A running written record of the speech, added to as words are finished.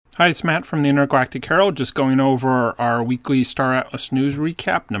Hi, it's Matt from the Intergalactic Herald, just going over our weekly Star Atlas News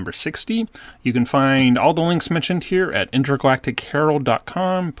Recap, number 60. You can find all the links mentioned here at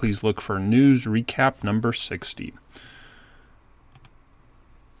intergalacticherald.com. Please look for News Recap number 60.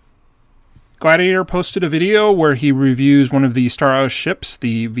 Gladiator posted a video where he reviews one of the Star Atlas ships,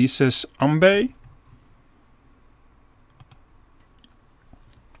 the Visas Umbe.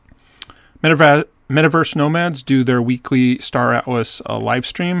 Metaverse Nomads do their weekly Star Atlas live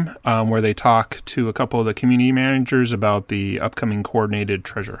stream where they talk to a couple of the community managers about the upcoming coordinated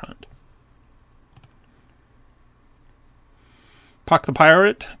treasure hunt. Puck the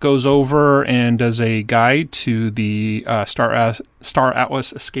Pirate goes over and does a guide to the Star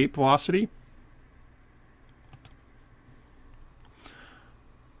Atlas escape velocity.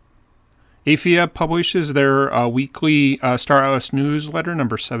 AFIA publishes their weekly Star Atlas newsletter,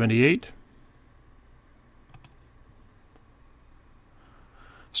 number 78.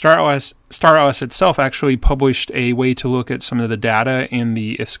 Star Atlas itself actually published a way to look at some of the data in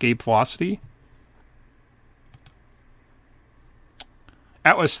the escape velocity.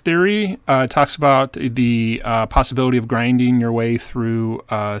 Atlas Theory talks about the possibility of grinding your way through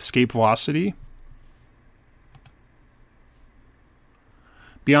escape velocity.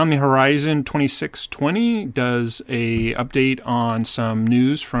 Beyond the Horizon 2620 does a update on some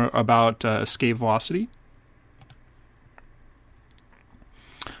news about escape velocity.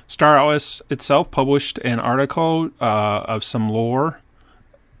 Star Atlas itself published an article of some lore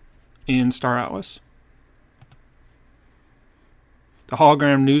in Star Atlas. The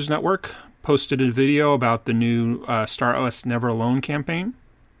Hologram News Network posted a video about the new Star Atlas Never Alone campaign.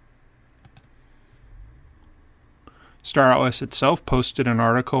 Star Atlas itself posted an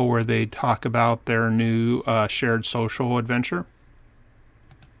article where they talk about their new shared social adventure.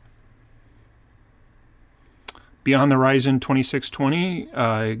 Beyond the Horizon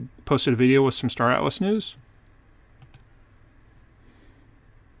 2620 posted a video with some Star Atlas news.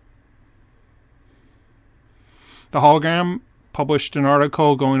 The Hologram published an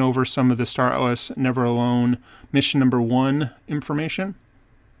article going over some of the Star Atlas Never Alone Mission Number 1 information.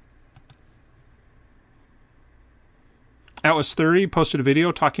 Atlas Theory posted a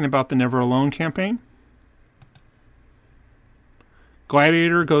video talking about the Never Alone campaign.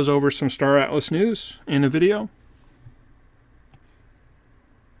 Gladiator goes over some Star Atlas news in a video.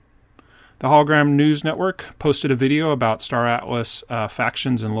 The Hologram News Network posted a video about Star Atlas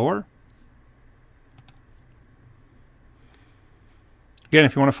factions and lore. Again,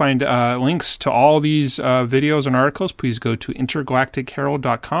 if you want to find links to all these videos and articles, please go to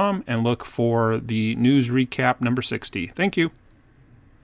intergalacticherald.com and look for the news recap number 60. Thank you.